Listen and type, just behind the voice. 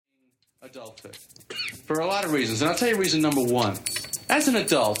adulthood for a lot of reasons, and I'll tell you reason number one. As an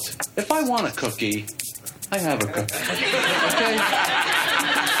adult, if I want a cookie, I have a cookie. Okay?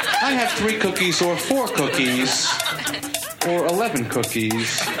 I have 3 cookies or 4 cookies or 11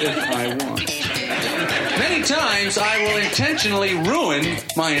 cookies if I want. Many times I will intentionally ruin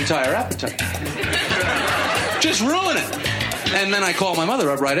my entire appetite. Just ruin it. And then I call my mother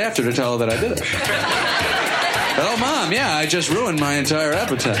up right after to tell her that I did it. Oh, Mom, yeah, I just ruined my entire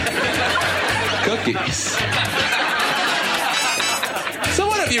appetite. Cookies. So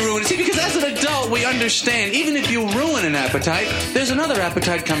what have you ruined? See, because as an adult, we understand, even if you ruin an appetite, there's another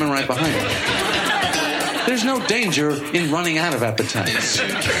appetite coming right behind it. There's no danger in running out of appetites.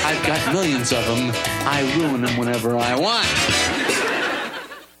 I've got millions of them. I ruin them whenever I want.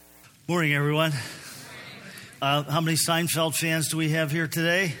 Morning, everyone. How many Seinfeld fans do we have here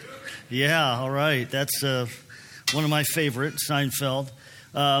today? Yeah, all right. That's one of my favorite, Seinfeld.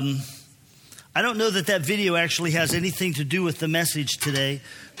 I don't know that video actually has anything to do with the message today,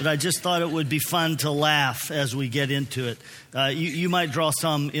 but I just thought it would be fun to laugh as we get into it. You might draw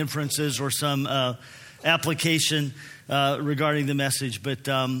some inferences or some application regarding the message, but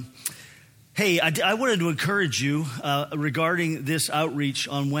hey, I wanted to encourage you regarding this outreach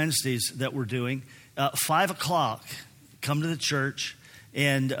on Wednesdays that we're doing. 5 o'clock, come to the church,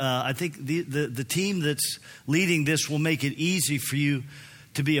 and I think the team that's leading this will make it easy for you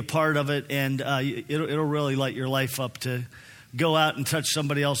to be a part of it, and it'll really light your life up to go out and touch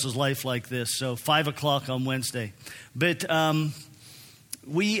somebody else's life like this. So 5 o'clock on Wednesday. But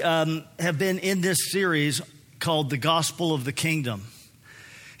we have been in this series called The Gospel of the Kingdom.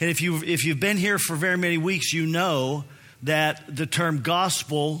 And if you've been here for very many weeks, you know that the term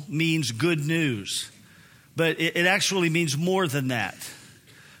gospel means good news. But it actually means more than that.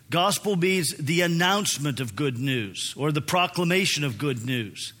 Gospel means the announcement of good news or the proclamation of good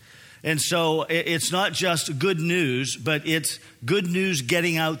news. And so it's not just good news, but it's good news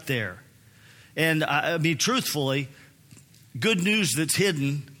getting out there. And I mean, truthfully, good news that's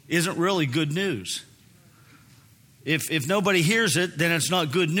hidden isn't really good news. If nobody hears it, then it's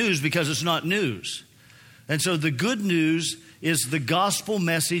not good news because it's not news. And so the good news is the gospel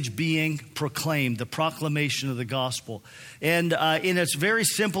message being proclaimed, the proclamation of the gospel. And in its very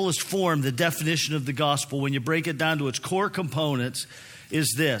simplest form, the definition of the gospel, when you break it down to its core components,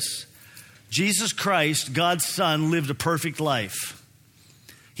 is this. Jesus Christ, God's Son, lived a perfect life.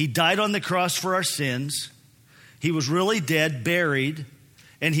 He died on the cross for our sins. He was really dead, buried,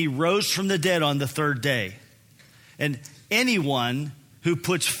 and he rose from the dead on the 3rd day. And anyone who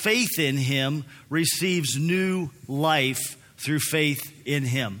puts faith in him receives new life through faith in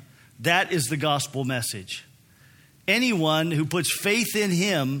him. That is the gospel message. Anyone who puts faith in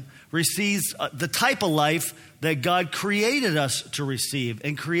him receives the type of life that God created us to receive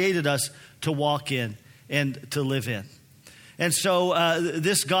and created us to walk in and to live in. And so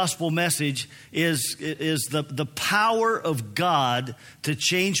this gospel message is the power of God to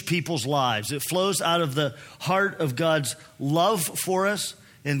change people's lives. It flows out of the heart of God's love for us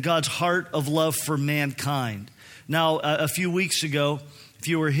and God's heart of love for mankind. Now, a few weeks ago, if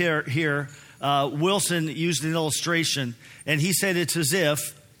you were here, Wilson used an illustration, and he said it's as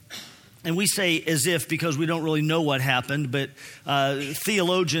if, and we say as if because we don't really know what happened, but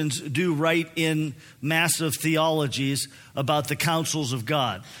theologians do write in massive theologies about the counsels of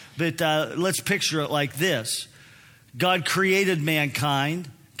God. But let's picture it like this. God created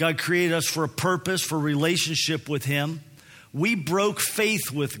mankind. God created us for a purpose, for relationship with him. We broke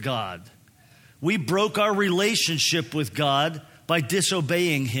faith with God. We broke our relationship with God by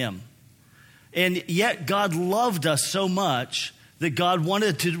disobeying him. And yet God loved us so much that God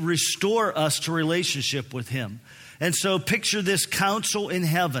wanted to restore us to relationship with him. And so picture this council in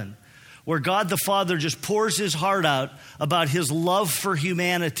heaven where God the Father just pours his heart out about his love for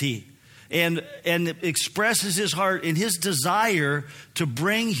humanity and expresses his heart in his desire to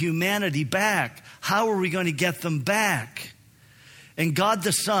bring humanity back. How are we going to get them back? And God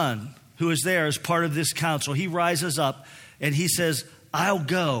the Son, who is there as part of this council, he rises up and he says, I'll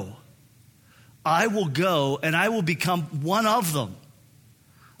go. I will go and I will become one of them.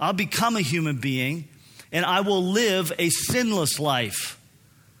 I'll become a human being and I will live a sinless life.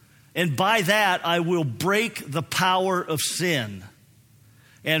 And by that, I will break the power of sin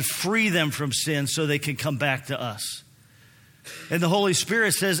and free them from sin so they can come back to us. And the Holy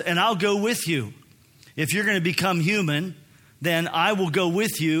Spirit says, and I'll go with you. If you're going to become human, then I will go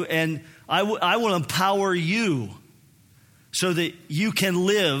with you and I will empower you so that you can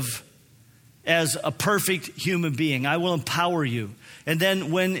live as a perfect human being. I will empower you. And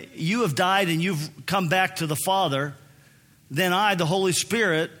then when you have died and you've come back to the Father, then I, the Holy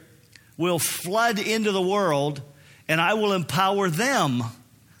Spirit, will flood into the world, and I will empower them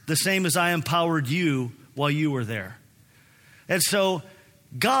the same as I empowered you while you were there. And so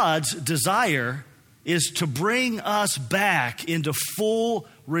God's desire is to bring us back into full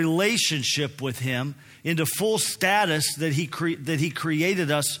relationship with him, into full status that he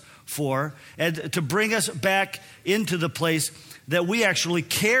created us for, and to bring us back into the place that we actually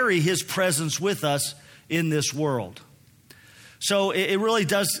carry his presence with us in this world. So it really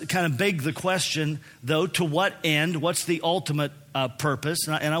does kind of beg the question, though, to what end? What's the ultimate purpose?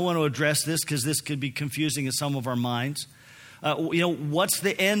 And I want to address this because this could be confusing in some of our minds. What's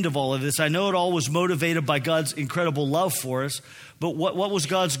the end of all of this? I know it all was motivated by God's incredible love for us, but what was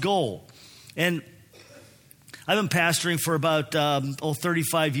God's goal? And I've been pastoring for about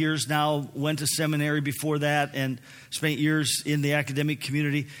 35 years now, went to seminary before that, and spent years in the academic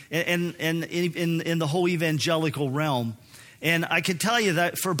community and in the whole evangelical realm. And I can tell you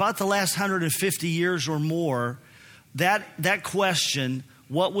that for about the last 150 years or more, that question,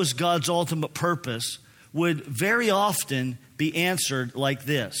 what was God's ultimate purpose, would very often be answered like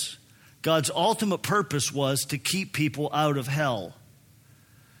this. God's ultimate purpose was to keep people out of hell.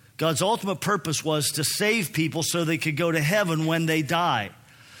 God's ultimate purpose was to save people so they could go to heaven when they die.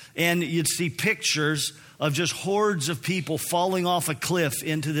 And you'd see pictures of just hordes of people falling off a cliff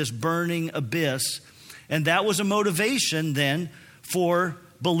into this burning abyss. And that was a motivation then for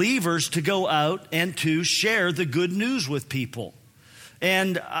believers to go out and to share the good news with people.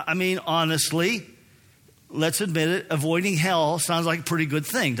 And I mean, honestly, let's admit it, avoiding hell sounds like a pretty good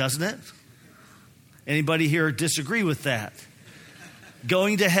thing, doesn't it? Anybody here disagree with that?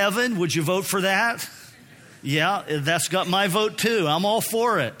 Going to heaven, would you vote for that? Yeah, that's got my vote too. I'm all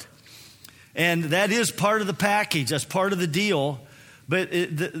for it. And that is part of the package. That's part of the deal. But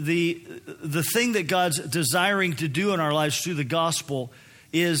the thing that God's desiring to do in our lives through the gospel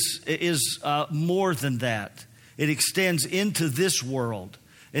is more than that. It extends into this world,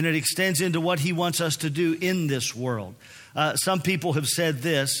 and it extends into what he wants us to do in this world. Some people have said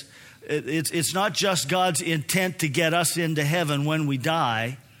this, it's not just God's intent to get us into heaven when we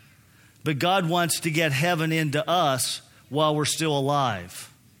die, but God wants to get heaven into us while we're still alive.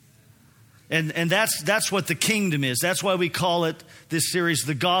 And that's what the kingdom is. That's why we call it, this series,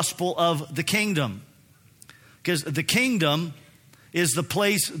 the gospel of the kingdom. Because the kingdom is the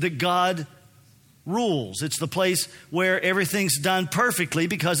place that God rules. It's the place where everything's done perfectly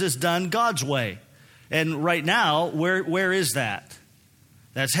because it's done God's way. And right now, where is that?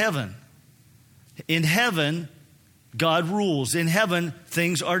 That's heaven. In heaven, God rules. In heaven,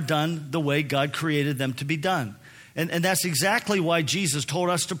 things are done the way God created them to be done. And that's exactly why Jesus told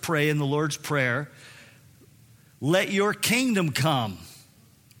us to pray in the Lord's Prayer, let your kingdom come.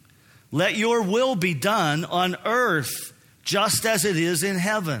 Let your will be done on earth just as it is in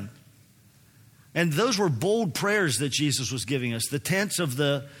heaven. And those were bold prayers that Jesus was giving us. The tense and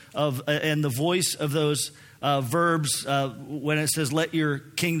the voice of those verbs when it says, let your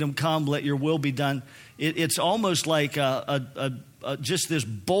kingdom come, let your will be done. It's almost like just this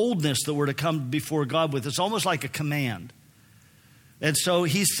boldness that we're to come before God with. It's almost like a command. And so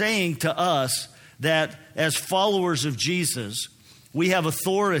he's saying to us that as followers of Jesus, we have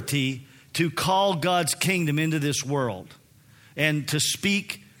authority to call God's kingdom into this world and to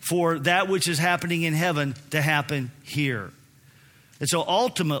speak for that which is happening in heaven to happen here. And so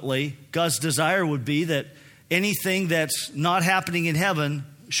ultimately, God's desire would be that anything that's not happening in heaven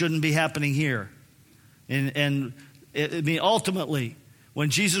shouldn't be happening here. And ultimately, when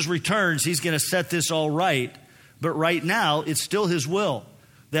Jesus returns, he's going to set this all right. But right now, it's still his will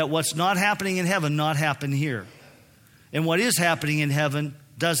that what's not happening in heaven not happen here. And what is happening in heaven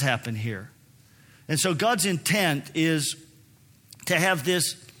does happen here. And so God's intent is to have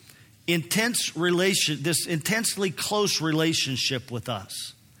this intensely close relationship with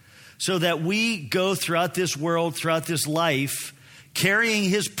us, so that we go throughout this world, throughout this life, carrying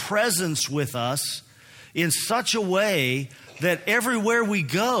his presence with us in such a way that everywhere we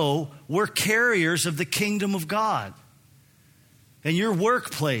go, we're carriers of the kingdom of God. And your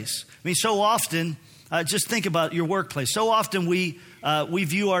workplace, I mean, so often, just think about your workplace. So often we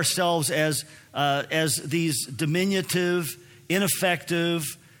view ourselves as these diminutive, ineffective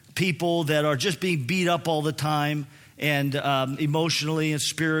people that are just being beat up all the time, and emotionally and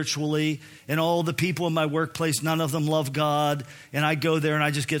spiritually, and all the people in my workplace, none of them love God, and I go there and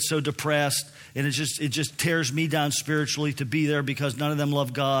I just get so depressed, and it just tears me down spiritually to be there because none of them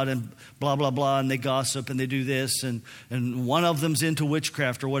love God, and blah, blah, blah, and they gossip and they do this, and one of them's into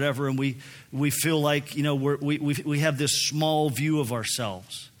witchcraft or whatever, and we feel like, you know, we have this small view of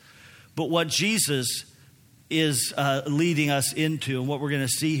ourselves. But what Jesus is leading us into, and what we're going to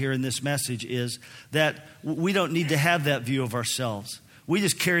see here in this message is that we don't need to have that view of ourselves. We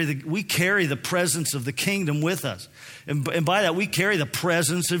just carry the presence of the kingdom with us. And by that, we carry the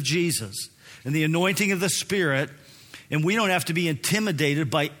presence of Jesus and the anointing of the Spirit. And we don't have to be intimidated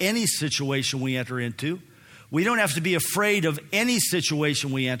by any situation we enter into. We don't have to be afraid of any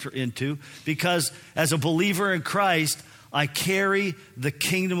situation we enter into, because as a believer in Christ, I carry the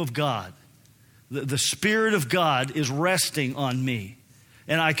kingdom of God. The Spirit of God is resting on me.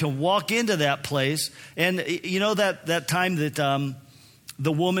 And I can walk into that place. And you know that time that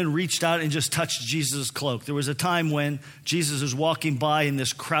the woman reached out and just touched Jesus' cloak. There was a time when Jesus was walking by in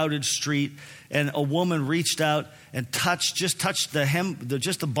this crowded street, and a woman reached out and just touched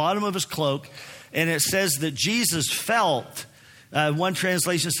the bottom of his cloak. And it says that Jesus felt, one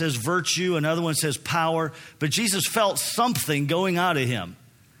translation says virtue, another one says power, but Jesus felt something going out of him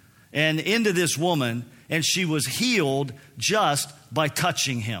and into this woman, and she was healed just by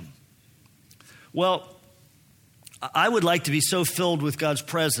touching him. Well, I would like to be so filled with God's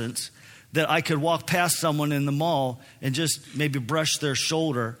presence that I could walk past someone in the mall and just maybe brush their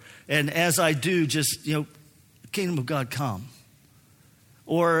shoulder. And as I do, just, kingdom of God come.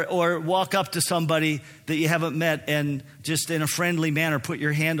 Or walk up to somebody that you haven't met and just in a friendly manner put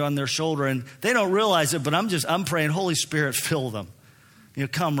your hand on their shoulder. And they don't realize it, but I'm praying, Holy Spirit, fill them.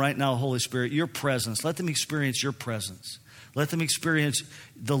 Come right now, Holy Spirit, your presence. Let them experience your presence. Let them experience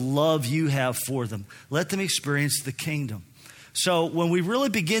the love you have for them. Let them experience the kingdom. So when we really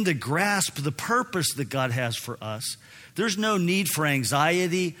begin to grasp the purpose that God has for us, there's no need for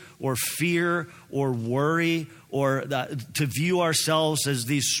anxiety or fear or worry or to view ourselves as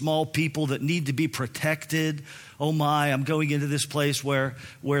these small people that need to be protected. Oh my, I'm going into this place where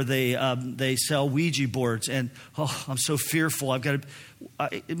they sell Ouija boards, and I'm so fearful. I'm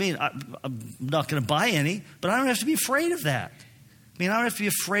not going to buy any, but I don't have to be afraid of that. I don't have to be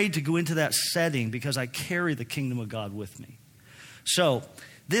afraid to go into that setting because I carry the kingdom of God with me. So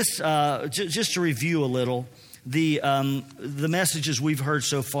this, just to review a little, the messages we've heard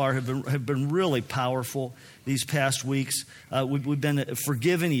so far have been really powerful these past weeks. We've been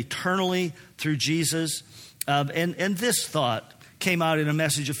forgiven eternally through Jesus. And this thought came out in a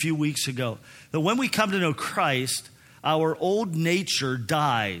message a few weeks ago, that when we come to know Christ, our old nature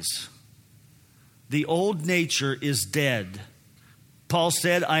dies. The old nature is dead. Paul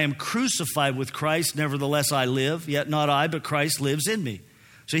said, I am crucified with Christ, nevertheless I live, yet not I, but Christ lives in me.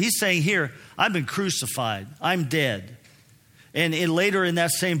 So he's saying here, I've been crucified. I'm dead. And later in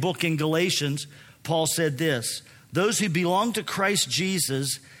that same book in Galatians, Paul said this, those who belong to Christ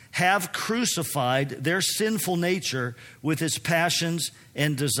Jesus have crucified their sinful nature with its passions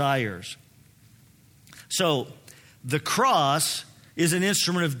and desires. So the cross is an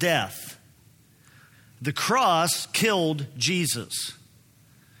instrument of death. The cross killed Jesus.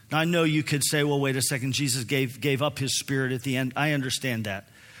 Now, I know you could say, well, wait a second, Jesus gave up his spirit at the end. I understand that.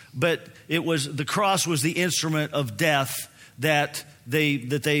 But the cross was the instrument of death that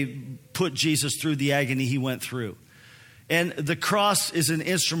they put Jesus through the agony he went through. And the cross is an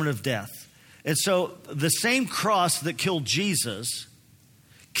instrument of death. And so the same cross that killed Jesus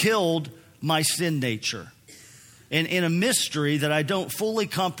killed my sin nature. And in a mystery that I don't fully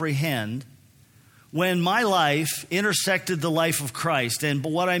comprehend, when my life intersected the life of Christ, and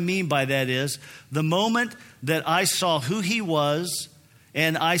what I mean by that is the moment that I saw who he was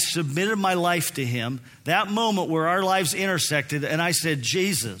and I submitted my life to him, that moment where our lives intersected and I said,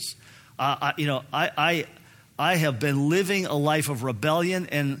 Jesus, I have been living a life of rebellion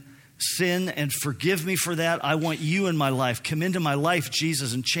and sin, and forgive me for that. I want you in my life. Come into my life,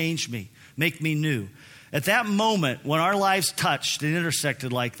 Jesus, and change me. Make me new. At that moment, when our lives touched and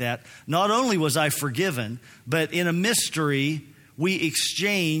intersected like that, not only was I forgiven, but in a mystery, we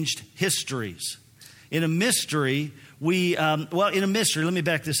exchanged histories. In a mystery, let me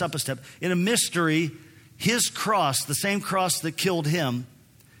back this up a step. In a mystery, his cross, the same cross that killed him,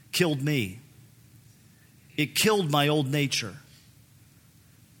 killed me. It killed my old nature.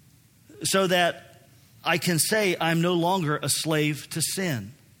 So that I can say I'm no longer a slave to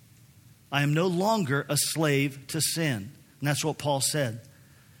sin. I am no longer a slave to sin. And that's what Paul said.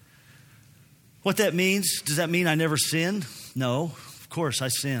 What that means, does that mean I never sin? No, of course I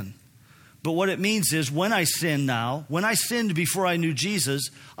sin. But what it means is when I sin now, when I sinned before I knew Jesus,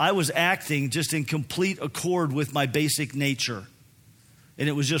 I was acting just in complete accord with my basic nature. And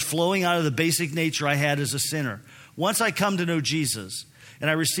it was just flowing out of the basic nature I had as a sinner. Once I come to know Jesus and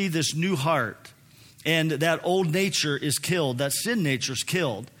I receive this new heart, and that old nature is killed, that sin nature is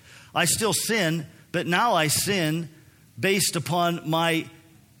killed, I still sin, but now I sin based upon my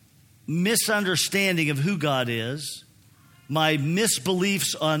misunderstanding of who God is, my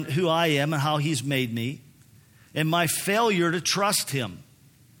misbeliefs on who I am and how he's made me, and my failure to trust him,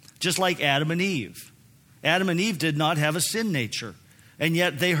 just like Adam and Eve. Adam and Eve did not have a sin nature, and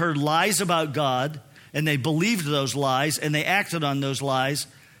yet they heard lies about God, and they believed those lies, and they acted on those lies,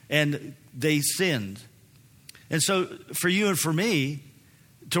 and they sinned. And so for you and for me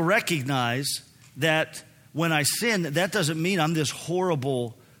to recognize that when I sin, that doesn't mean I'm this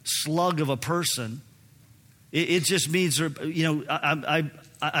horrible slug of a person. It just means,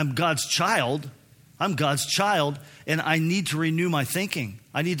 I'm God's child. I'm God's child, and I need to renew my thinking.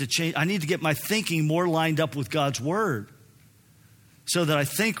 I need to change. I need to get my thinking more lined up with God's word, so that I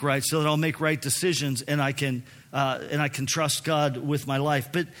think right, so that I'll make right decisions, and I can trust God with my life.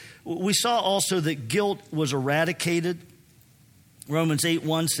 But we saw also that guilt was eradicated. Romans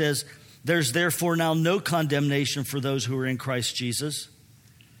 8:1 says, "There's therefore now no condemnation for those who are in Christ Jesus."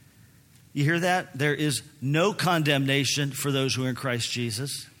 You hear that? There is no condemnation for those who are in Christ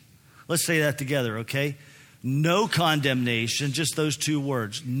Jesus. Let's say that together, okay? No condemnation, just those two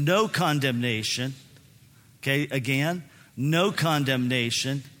words. No condemnation. Okay, again, no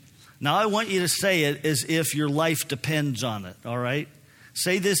condemnation. Now I want you to say it as if your life depends on it, all right?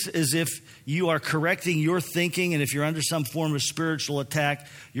 Say this as if you are correcting your thinking, and if you're under some form of spiritual attack,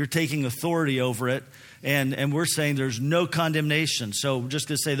 you're taking authority over it. And we're saying there's no condemnation. So we're just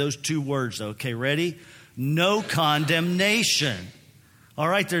going to say those two words, okay? Ready? No condemnation. All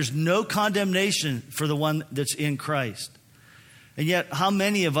right, there's no condemnation for the one that's in Christ. And yet, how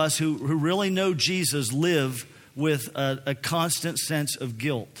many of us who really know Jesus live with a constant sense of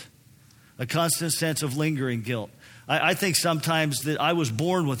guilt, a constant sense of lingering guilt? I think sometimes that I was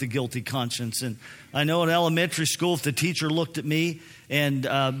born with a guilty conscience. And I know in elementary school, if the teacher looked at me and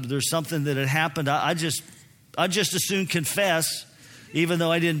there's something that had happened, I'd just as soon confess, even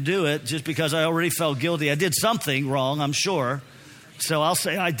though I didn't do it, just because I already felt guilty. I did something wrong, I'm sure. So I'll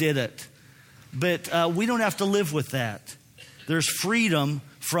say I did it. But we don't have to live with that. There's freedom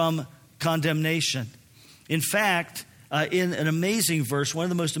from condemnation. In fact, in an amazing verse, one of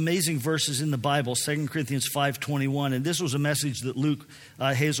the most amazing verses in the Bible, 2 Corinthians 5:21, and this was a message that Luke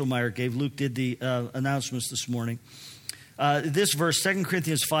Hazelmeyer gave. Luke did the announcements this morning. This verse, 2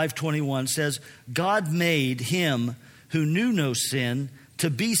 Corinthians 5:21, says, "God made him who knew no sin to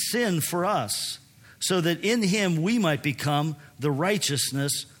be sin for us, so that in him we might become the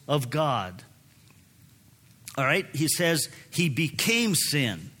righteousness of God." All right, he says he became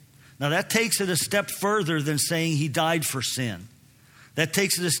sin. Now that takes it a step further than saying he died for sin. That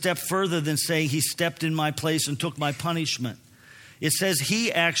takes it a step further than saying he stepped in my place and took my punishment. It says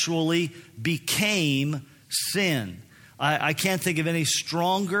he actually became sin. I can't think of any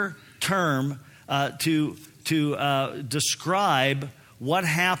stronger term to describe what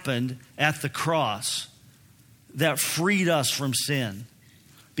happened at the cross that freed us from sin.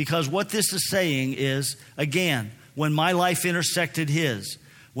 Because what this is saying is, again, when my life intersected his,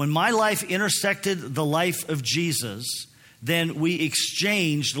 when my life intersected the life of Jesus, then we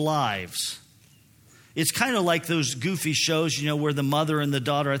exchanged lives. It's kind of like those goofy shows, where the mother and the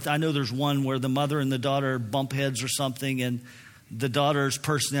daughter, I know there's one where the mother and the daughter bump heads or something, and the daughter's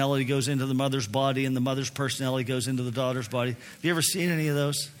personality goes into the mother's body, and the mother's personality goes into the daughter's body. Have you ever seen any of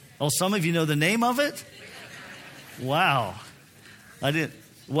those? Oh, some of you know the name of it? Wow. I didn't.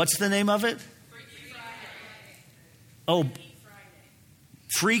 What's the name of it? Oh,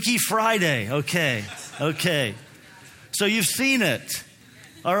 Freaky Friday. Okay. So you've seen it.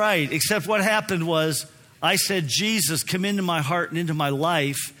 All right. Except what happened was I said, "Jesus, come into my heart and into my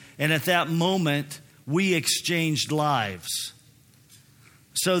life." And at that moment, we exchanged lives.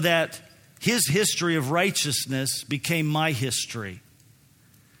 So that his history of righteousness became my history.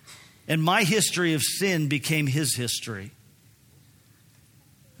 And my history of sin became his history.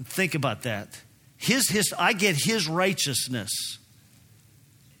 Think about that. I get his righteousness.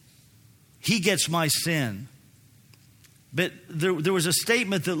 He gets my sin. But there was a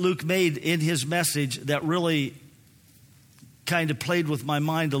statement that Luke made in his message that really kind of played with my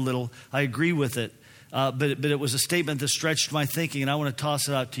mind a little. I agree with it. But it was a statement that stretched my thinking, and I want to toss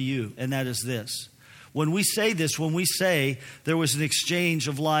it out to you, and that is this. When we say this, when we say there was an exchange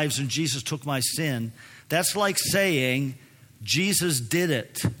of lives and Jesus took my sin, that's like saying Jesus did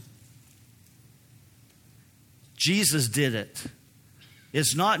it. Jesus did it.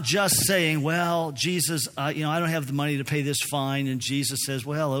 It's not just saying, "Well, Jesus, I don't have the money to pay this fine," and Jesus says,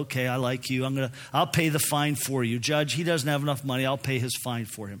 "Well, okay, I like you. I'll pay the fine for you. Judge, he doesn't have enough money. I'll pay his fine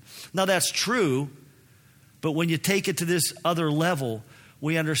for him." Now that's true, but when you take it to this other level,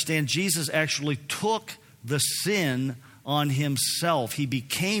 we understand Jesus actually took the sin on himself. He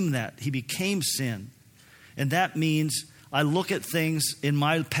became that. He became sin. And that means I look at things in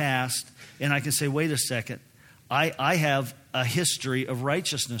my past and I can say, wait a second, I have a history of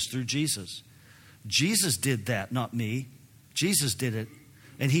righteousness through Jesus. Jesus did that, not me. Jesus did it.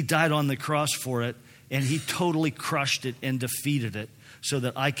 And he died on the cross for it. And he totally crushed it and defeated it so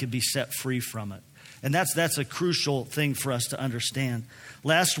that I could be set free from it. And that's a crucial thing for us to understand.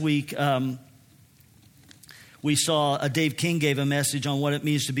 Last week, we saw Dave King gave a message on what it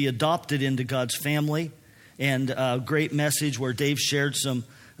means to be adopted into God's family. And a great message where Dave shared some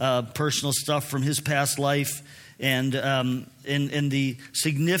personal stuff from his past life and the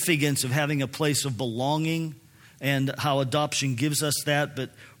significance of having a place of belonging and how adoption gives us that. But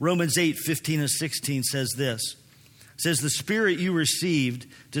Romans 8:15 and 16 says this. It says, the Spirit you received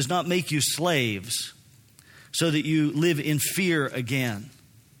does not make you slaves so that you live in fear again.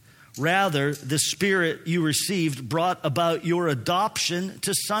 Rather, the Spirit you received brought about your adoption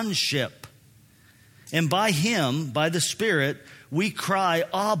to sonship. And by him, by the Spirit, we cry,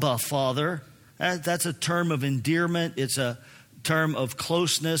 Abba, Father. That's a term of endearment. It's a term of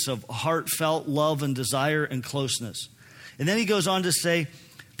closeness, of heartfelt love and desire and closeness. And then he goes on to say,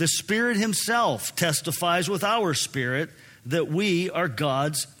 the Spirit himself testifies with our spirit that we are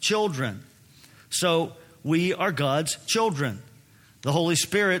God's children. So we are God's children. The Holy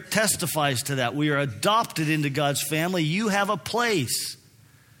Spirit testifies to that. We are adopted into God's family. You have a place.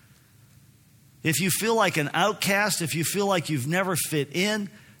 If you feel like an outcast, if you feel like you've never fit in,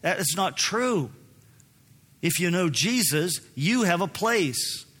 that's not true. If you know Jesus, you have a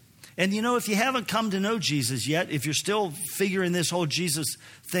place. And you know, if you haven't come to know Jesus yet, if you're still figuring this whole Jesus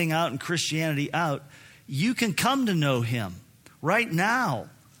thing out and Christianity out, you can come to know him right now.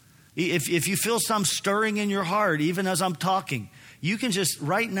 If you feel some stirring in your heart, even as I'm talking, you can just,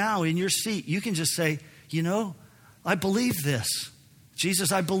 right now in your seat, you can just say, you know, I believe this.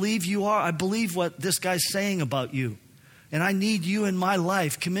 Jesus, I believe you are. I believe what this guy's saying about you. And I need you in my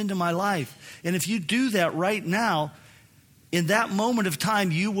life. Come into my life. And if you do that right now, in that moment of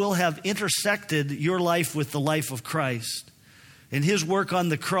time, you will have intersected your life with the life of Christ. And his work on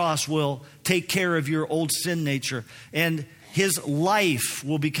the cross will take care of your old sin nature. And his life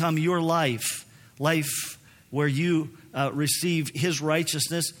will become your life. Life where you receive his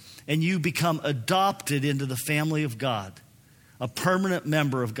righteousness and you become adopted into the family of God. A permanent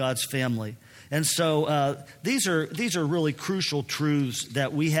member of God's family. And so these are really crucial truths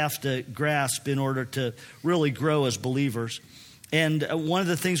that we have to grasp in order to really grow as believers. And one of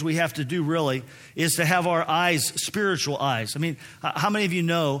the things we have to do really is to have our eyes, spiritual eyes. I mean, how many of you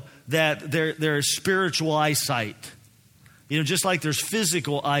know that there is spiritual eyesight? You know, just like there's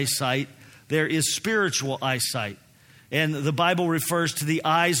physical eyesight, there is spiritual eyesight. And the Bible refers to the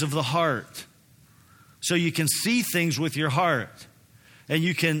eyes of the heart. So you can see things with your heart. And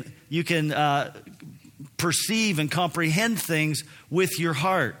you can perceive and comprehend things with your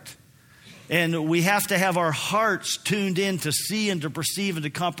heart. And we have to have our hearts tuned in to see and to perceive and to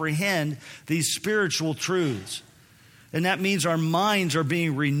comprehend these spiritual truths. And that means our minds are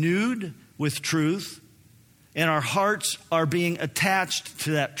being renewed with truth, and our hearts are being attached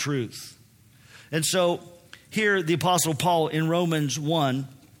to that truth. And so here the Apostle Paul in Romans 1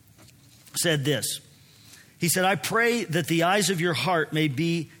 said this. He said, I pray that the eyes of your heart may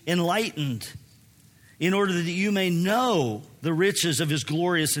be enlightened in order that you may know the riches of his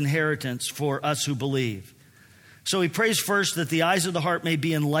glorious inheritance for us who believe. So he prays first that the eyes of the heart may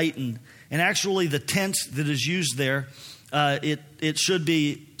be enlightened. And actually the tense that is used there, it should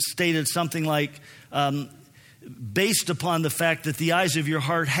be stated something like, based upon the fact that the eyes of your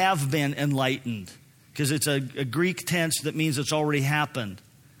heart have been enlightened. Because it's a Greek tense that means it's already happened.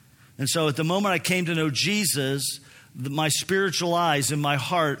 And so at the moment I came to know Jesus, my spiritual eyes and my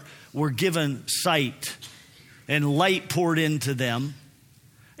heart were given sight and light poured into them.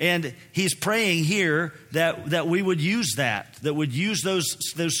 And he's praying here that we would use that would use those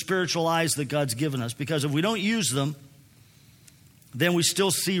spiritual eyes that God's given us. Because if we don't use them, then we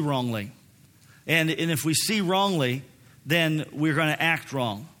still see wrongly. And if we see wrongly, then we're going to act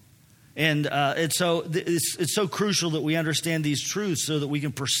wrong. And it's so crucial that we understand these truths so that we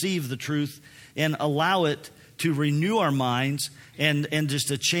can perceive the truth and allow it to renew our minds and just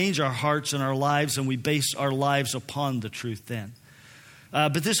to change our hearts and our lives, and we base our lives upon the truth then.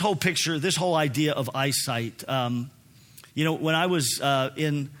 But this whole picture, this whole idea of eyesight, when I was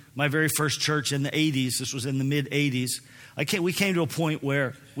in my very first church in the 80s, this was in the mid-80s, we came to a point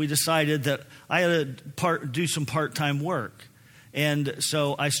where we decided that I had to do some part-time work. And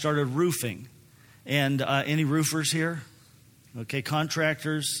so I started roofing. And any roofers here? Okay,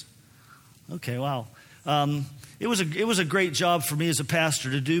 contractors? Okay, wow. It was a great job for me as a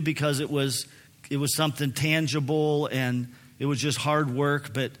pastor to do because it was something tangible and it was just hard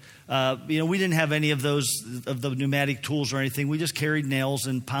work. But we didn't have any of the pneumatic tools or anything. We just carried nails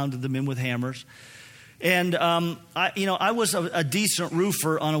and pounded them in with hammers. And I was a decent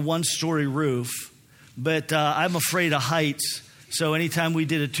roofer on a one-story roof, but I'm afraid of heights. So anytime we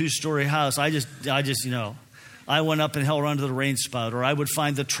did a 2-story house, I went up and held onto the rain spout, or I would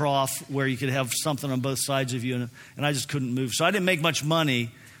find the trough where you could have something on both sides of you, and I just couldn't move. So I didn't make much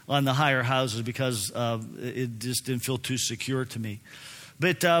money on the higher houses because it just didn't feel too secure to me.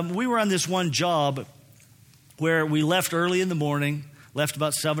 But we were on this one job where we left early in the morning, left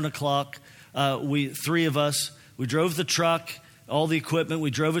about 7 o'clock. Three of us, we drove the truck, all the equipment.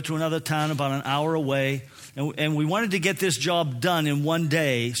 We drove it to another town about an hour away. And we wanted to get this job done in one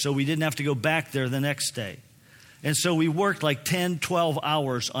day so we didn't have to go back there the next day. And so we worked like 10, 12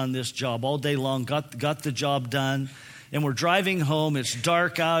 hours on this job all day long, got the job done. And we're driving home. It's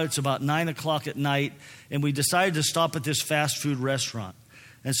dark out. It's about 9 o'clock at night. And we decided to stop at this fast food restaurant.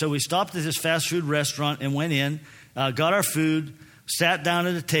 And so we stopped at this fast food restaurant and went in, got our food, sat down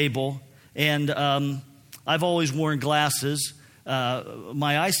at a table. And I've always worn glasses.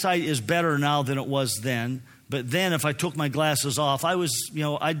 My eyesight is better now than it was then. But then if I took my glasses off, I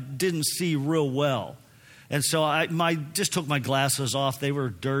didn't see real well. And so I just took my glasses off. They were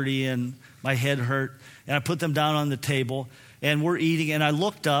dirty and my head hurt. And I put them down on the table. And we're eating. And I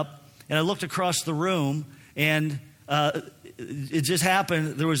looked up and I looked across the room. And it just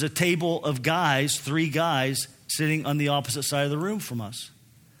happened. There was a table of guys, 3 guys, sitting on the opposite side of the room from us.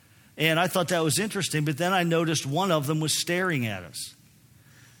 And I thought that was interesting. But then I noticed one of them was staring at us.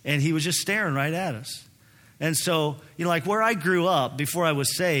 And he was just staring right at us. And so, like where I grew up before I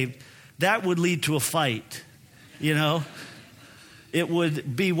was saved, that would lead to a fight, It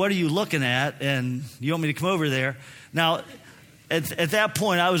would be, what are you looking at? And you want me to come over there? Now, at that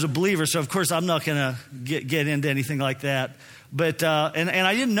point, I was a believer, so of course I'm not going to get into anything like that. But and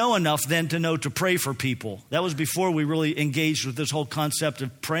I didn't know enough then to know to pray for people. That was before we really engaged with this whole concept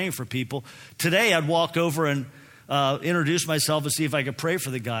of praying for people. Today, I'd walk over and introduce myself and see if I could pray for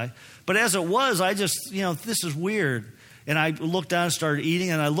the guy. But as it was, I just, this is weird. And I looked down and started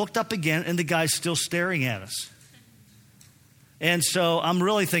eating, and I looked up again, and the guy's still staring at us. And so I'm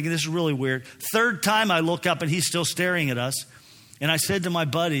really thinking, this is really weird. Third time I look up, and he's still staring at us. And I said to my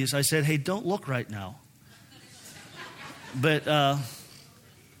buddies, I said, hey, don't look right now. But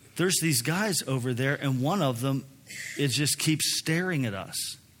there's these guys over there, and one of them just keeps staring at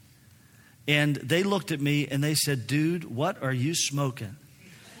us. And they looked at me, and they said, dude, what are you smoking?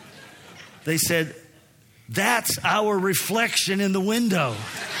 They said, that's our reflection in the window.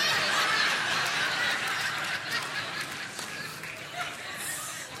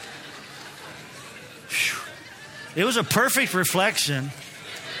 It was a perfect reflection.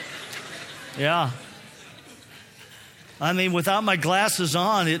 Yeah. I mean, without my glasses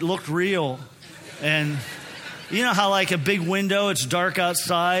on, it looked real. And you know how like a big window, it's dark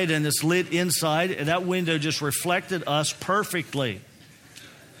outside and it's lit inside? And that window just reflected us perfectly.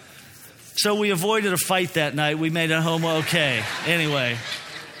 So we avoided a fight that night. We made it home okay. Anyway.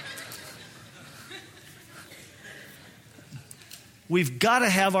 We've got to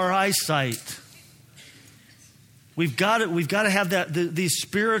have our eyesight. We've got to have these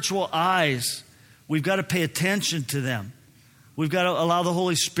spiritual eyes. We've got to pay attention to them. We've got to allow the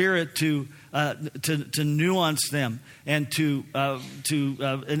Holy Spirit to nuance them and to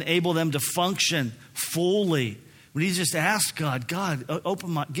enable them to function fully. We need to just ask God,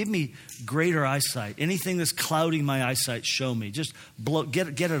 give me greater eyesight. Anything that's clouding my eyesight, show me. Just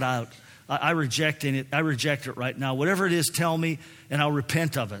get it out. I reject it. I reject it right now. Whatever it is, tell me, and I'll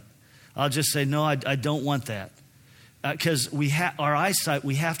repent of it. I'll just say, no, I don't want that. Because we have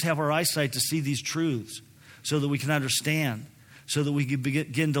to have our eyesight to see these truths so that we can understand, so that we can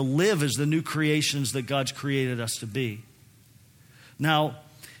begin to live as the new creations that God's created us to be. Now,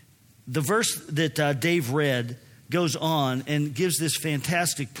 the verse that Dave read goes on and gives this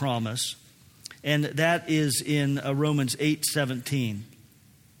fantastic promise, and that is in Romans 8:17.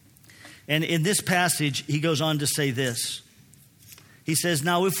 And in this passage, he goes on to say this. He says,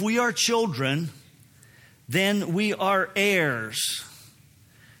 now if we are children, then we are heirs,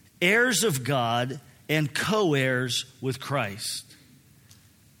 heirs of God and co-heirs with Christ.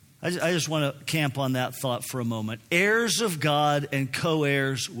 I just want to camp on that thought for a moment. Heirs of God and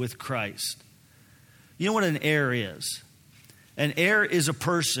co-heirs with Christ. You know what an heir is? An heir is a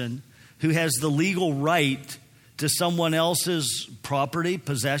person who has the legal right to someone else's property,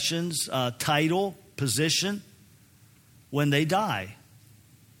 possessions, title, position when they die.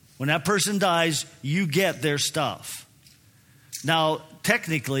 When that person dies, you get their stuff. Now,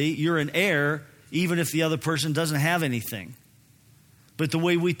 technically, you're an heir even if the other person doesn't have anything. But the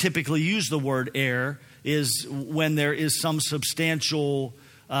way we typically use the word heir is when there is some substantial,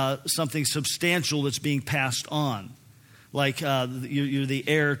 something substantial that's being passed on. Like you're the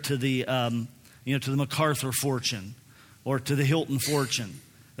heir to the, to the MacArthur fortune or to the Hilton fortune,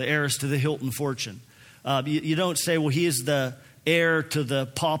 the heiress to the Hilton fortune. You don't say, well, he is the heir to the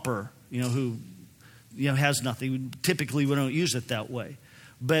pauper, who has nothing. Typically, we don't use it that way.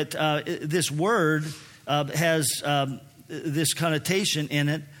 But this word has this connotation in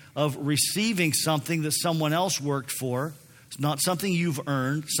it of receiving something that someone else worked for. It's not something you've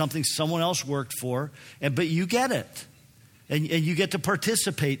earned, something someone else worked for, but you get it. And you get to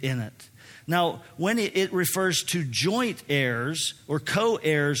participate in it. Now, when it refers to joint heirs or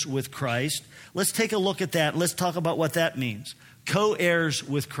co-heirs with Christ, let's take a look at that. Let's talk about what that means. Co-heirs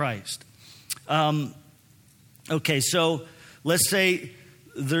with Christ. Okay, so let's say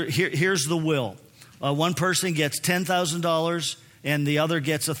here's the will. One person gets $10,000 and the other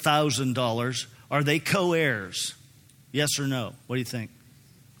gets $1,000. Are they co-heirs? Yes or no? What do you think?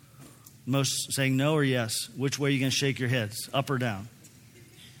 Most saying no or yes. Which way are you going to shake your heads? Up or down?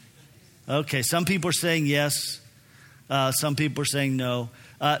 Okay, some people are saying yes. Some people are saying no.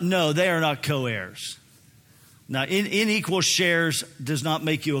 No, they are not co-heirs. Now, in equal shares does not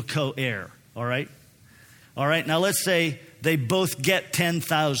make you a co-heir. All right? All right, now let's say they both get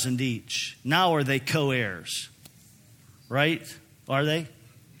 $10,000 each. Now are they co-heirs? Right? Are they?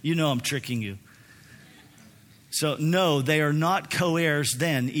 You know I'm tricking you. So no, they are not co-heirs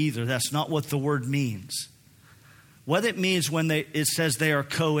then either. That's not what the word means. What it means when it says they are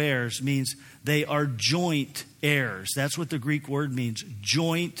co-heirs means they are joint heirs. That's what the Greek word means,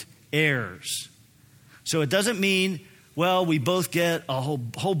 joint heirs. So it doesn't mean, well, we both get a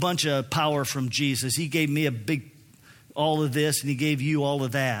whole bunch of power from Jesus. He gave me all of this and he gave you all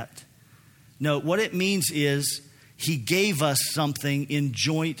of that. No, what it means is he gave us something in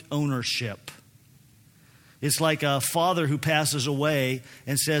joint ownership. It's like a father who passes away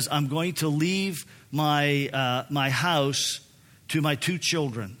and says, I'm going to leave my house to my two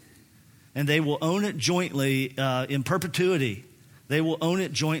children. And they will own it jointly in perpetuity. They will own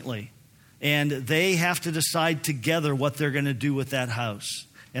it jointly. And they have to decide together what they're going to do with that house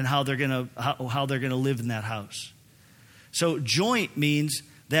and how they're going to live in that house. So joint means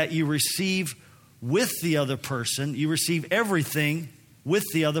that you receive with the other person. You receive everything with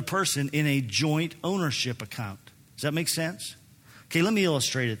the other person in a joint ownership account. Does that make sense? Okay, let me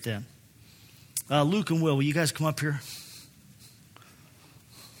illustrate it then. Luke and Will you guys come up here?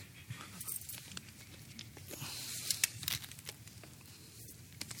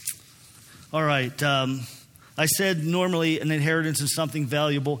 All right. I said normally an inheritance is something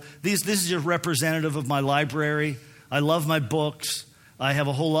valuable. This is just representative of my library. I love my books. I have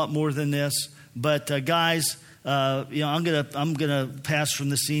a whole lot more than this. But guys, I'm gonna pass from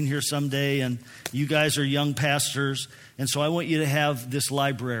the scene here someday, and you guys are young pastors, and so I want you to have this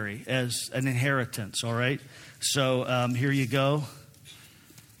library as an inheritance. All right. So here you go.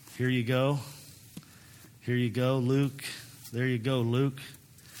 Here you go. Here you go, Luke. There you go, Luke.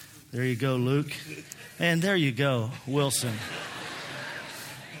 There you go, Luke. And there you go, Wilson.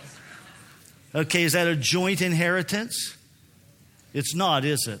 Okay, is that a joint inheritance? It's not,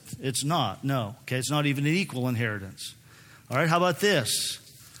 is it? It's not, no. Okay, it's not even an equal inheritance. All right, how about this?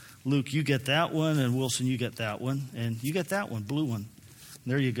 Luke, you get that one, and Wilson, you get that one, and you get that one, blue one.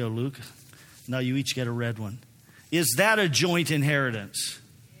 There you go, Luke. Now you each get a red one. Is that a joint inheritance?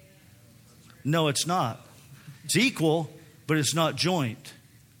 No, it's not. It's equal, but it's not joint.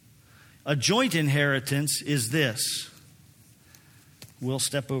 A joint inheritance is this. We'll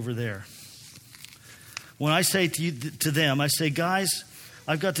step over there. When I say to them, I say, guys,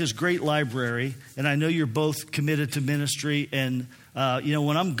 I've got this great library, and I know you're both committed to ministry, and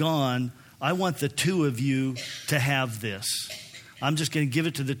when I'm gone, I want the two of you to have this. I'm just going to give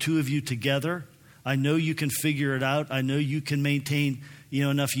it to the two of you together. I know you can figure it out. I know you can maintain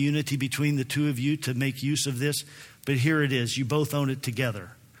enough unity between the two of you to make use of this, but here it is. You both own it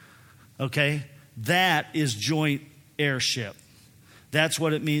together. Okay? That is joint heirship. That's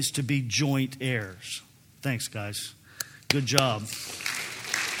what it means to be joint heirs. Thanks, guys. Good job.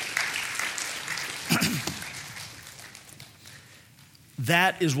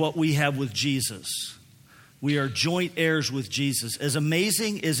 That is what we have with Jesus. We are joint heirs with Jesus. As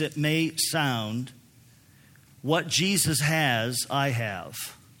amazing as it may sound, what Jesus has, I have.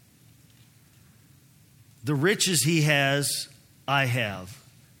 The riches he has, I have.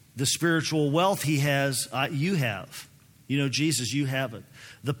 The spiritual wealth he has, you have. You know Jesus, you have it.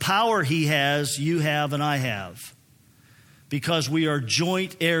 The power he has, you have and I have. Because we are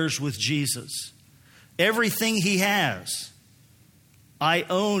joint heirs with Jesus. Everything he has, I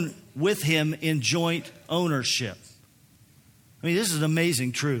own with him in joint ownership. I mean, this is an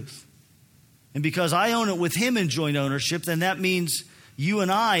amazing truth. And because I own it with him in joint ownership, then that means you and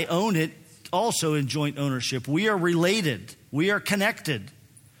I own it also in joint ownership. We are related. We are connected.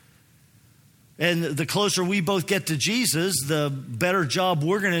 And the closer we both get to Jesus, the better job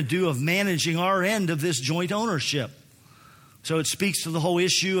we're going to do of managing our end of this joint ownership. So it speaks to the whole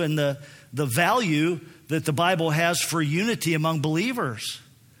issue and the value that the Bible has for unity among believers.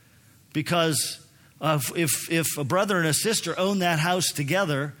 Because if a brother and a sister own that house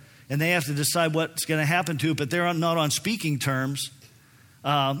together and they have to decide what's going to happen to it, but they're not on speaking terms,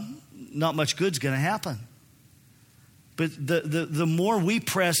 not much good's going to happen. But the more we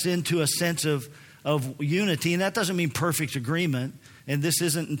press into a sense of unity, and that doesn't mean perfect agreement, and this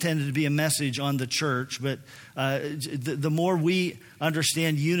isn't intended to be a message on the church, but the more we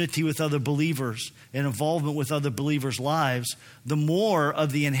understand unity with other believers and involvement with other believers' lives, the more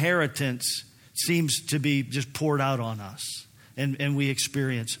of the inheritance seems to be just poured out on us, and we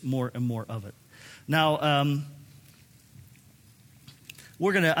experience more and more of it. Now, I'm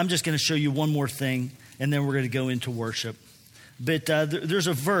just going to show you one more thing, and then we're going to go into worship. But there's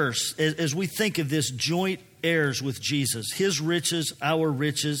a verse, as we think of this joint heirs with Jesus, his riches, our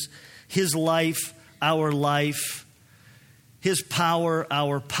riches, his life, our life, his power,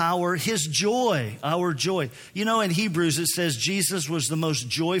 our power, his joy, our joy. You know, in Hebrews it says Jesus was the most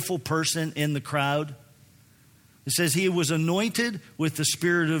joyful person in the crowd. It says he was anointed with the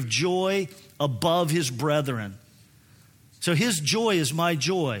spirit of joy above his brethren. So his joy is my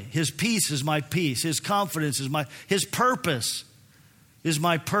joy. His peace is my peace. His confidence is his purpose is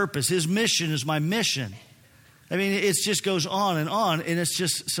my purpose. His mission is my mission. I mean, it just goes on, and it's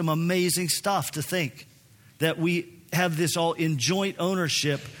just some amazing stuff to think that we have this all in joint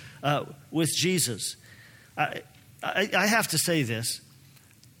ownership with Jesus. I have to say this.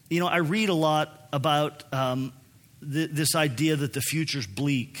 You know, I read a lot about this idea that the future's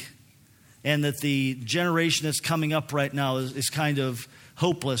bleak, and that the generation that's coming up right now is kind of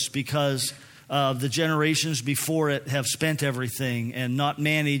hopeless because the generations before it have spent everything and not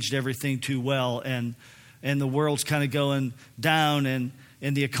managed everything too well, and the world's kind of going down, and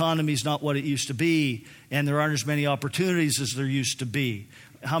the economy's not what it used to be, and there aren't as many opportunities as there used to be.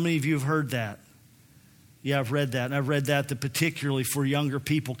 How many of you have heard that? Yeah, I've read that, and I've read that particularly for younger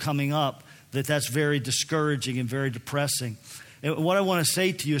people coming up, that's very discouraging and very depressing. And what I want to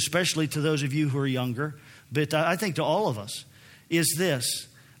say to you, especially to those of you who are younger, but I think to all of us, is this.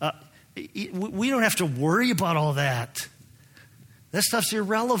 We don't have to worry about all that. That stuff's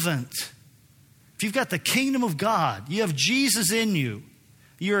irrelevant. If you've got the kingdom of God, you have Jesus in you,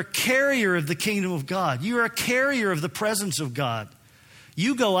 you're a carrier of the kingdom of God. You're a carrier of the presence of God.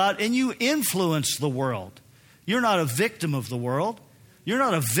 You go out and you influence the world. You're not a victim of the world. You're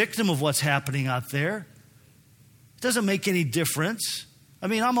not a victim of what's happening out there. It doesn't make any difference. I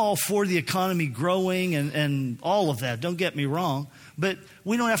mean, I'm all for the economy growing and all of that. Don't get me wrong. But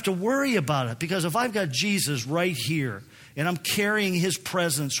we don't have to worry about it, because if I've got Jesus right here and I'm carrying his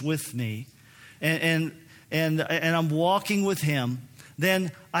presence with me and I'm walking with him,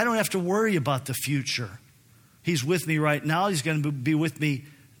 then I don't have to worry about the future. He's with me right now. He's going to be with me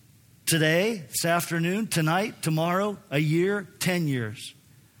today, this afternoon, tonight, tomorrow, a year, 10 years.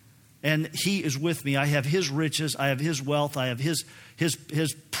 And he is with me. I have his riches. I have his wealth. I have his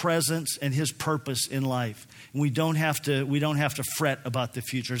presence and his purpose in life. And we don't have to fret about the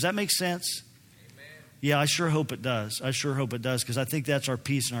future. Does that make sense? Amen. Yeah, I sure hope it does. I sure hope it does, because I think that's our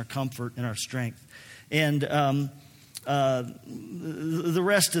peace and our comfort and our strength. And the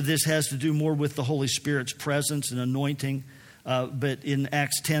rest of this has to do more with the Holy Spirit's presence and anointing. But in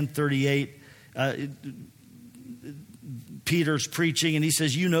Acts 10:38, Peter's preaching, and he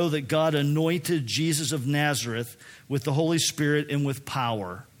says, you know that God anointed Jesus of Nazareth with the Holy Spirit and with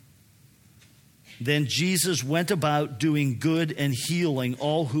power. Then Jesus went about doing good and healing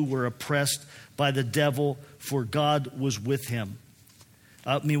all who were oppressed by the devil, for God was with him.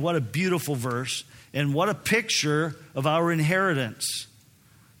 I mean, what a beautiful verse, and what a picture of our inheritance.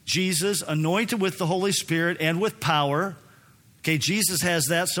 Jesus anointed with the Holy Spirit and with power. Okay, Jesus has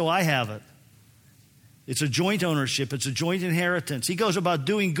that, so I have it. It's a joint ownership. It's a joint inheritance. He goes about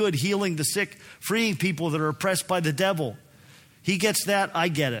doing good, healing the sick, freeing people that are oppressed by the devil. He gets that, I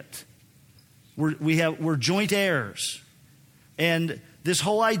get it. We're joint heirs. And this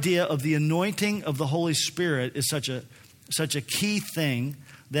whole idea of the anointing of the Holy Spirit is such a key thing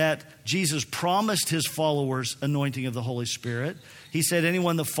that Jesus promised his followers anointing of the Holy Spirit. He said,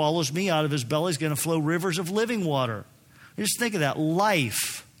 anyone that follows me, out of his belly is going to flow rivers of living water. Just think of that,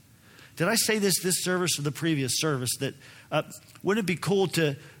 life. Did I say this service or the previous service? That wouldn't it be cool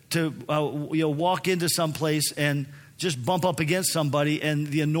to walk into some place and just bump up against somebody and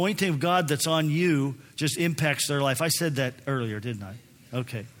the anointing of God that's on you just impacts their life? I said that earlier, didn't I?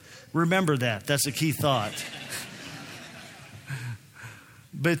 Okay. Remember that. That's a key thought.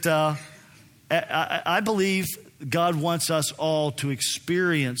 But I believe God wants us all to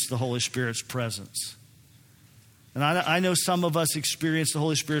experience the Holy Spirit's presence. And I know some of us experience the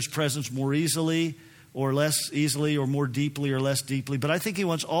Holy Spirit's presence more easily or less easily, or more deeply or less deeply. But I think he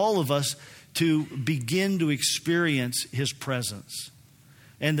wants all of us to begin to experience his presence.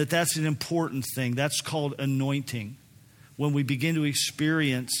 And that's an important thing. That's called anointing. When we begin to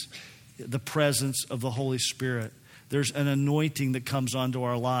experience the presence of the Holy Spirit, there's an anointing that comes onto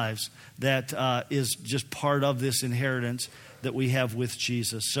our lives that is just part of this inheritance that we have with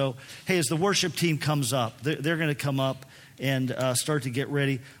Jesus. So, hey, as the worship team comes up, they're going to come up and start to get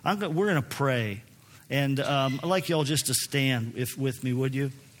ready. We're going to pray. And I'd like you all just to stand with me, would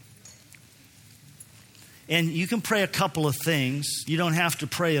you? And you can pray a couple of things. You don't have to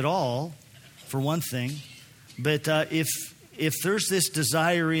pray at all, for one thing. But if there's this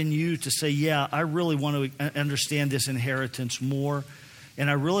desire in you to say, yeah, I really want to understand this inheritance more, and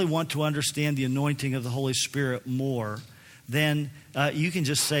I really want to understand the anointing of the Holy Spirit more, then you can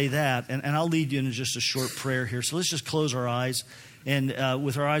just say that. And I'll lead you into just a short prayer here. So let's just close our eyes. And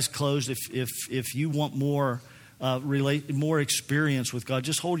with our eyes closed, if you want more experience with God,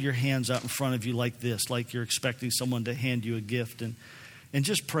 just hold your hands out in front of you like this, like you're expecting someone to hand you a gift. And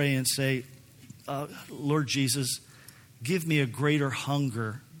just pray and say, Lord Jesus, give me a greater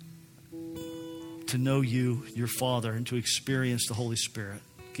hunger to know you, your Father, and to experience the Holy Spirit.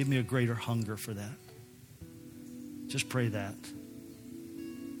 Give me a greater hunger for that. Just pray that.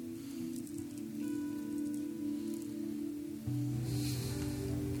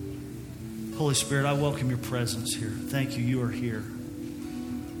 Holy Spirit, I welcome your presence here. Thank you, you are here.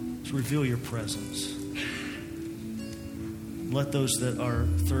 Just reveal your presence. Let those that are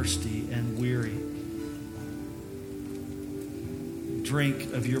thirsty and weary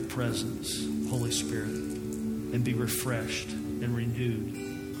drink of your presence, Holy Spirit, and be refreshed and renewed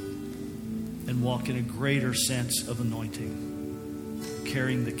and walk in a greater sense of anointing,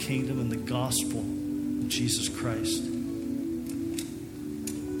 carrying the kingdom and the gospel of Jesus Christ.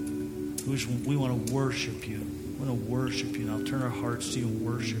 We want to worship you. We want to worship you. Now turn our hearts to you and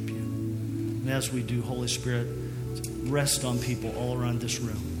worship you. And as we do, Holy Spirit, rest on people all around this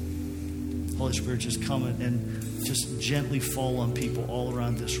room. Holy Spirit, just come and just gently fall on people all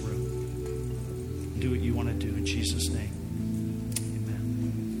around this room. Do what you want to do in Jesus' name.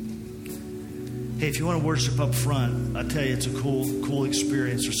 Amen. Hey, if you want to worship up front, I tell you, it's a cool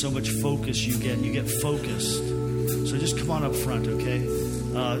experience. There's so much focus you get. You get focused. So just come on up front, okay?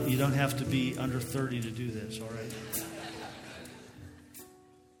 You don't have to be under 30 to do this, all right?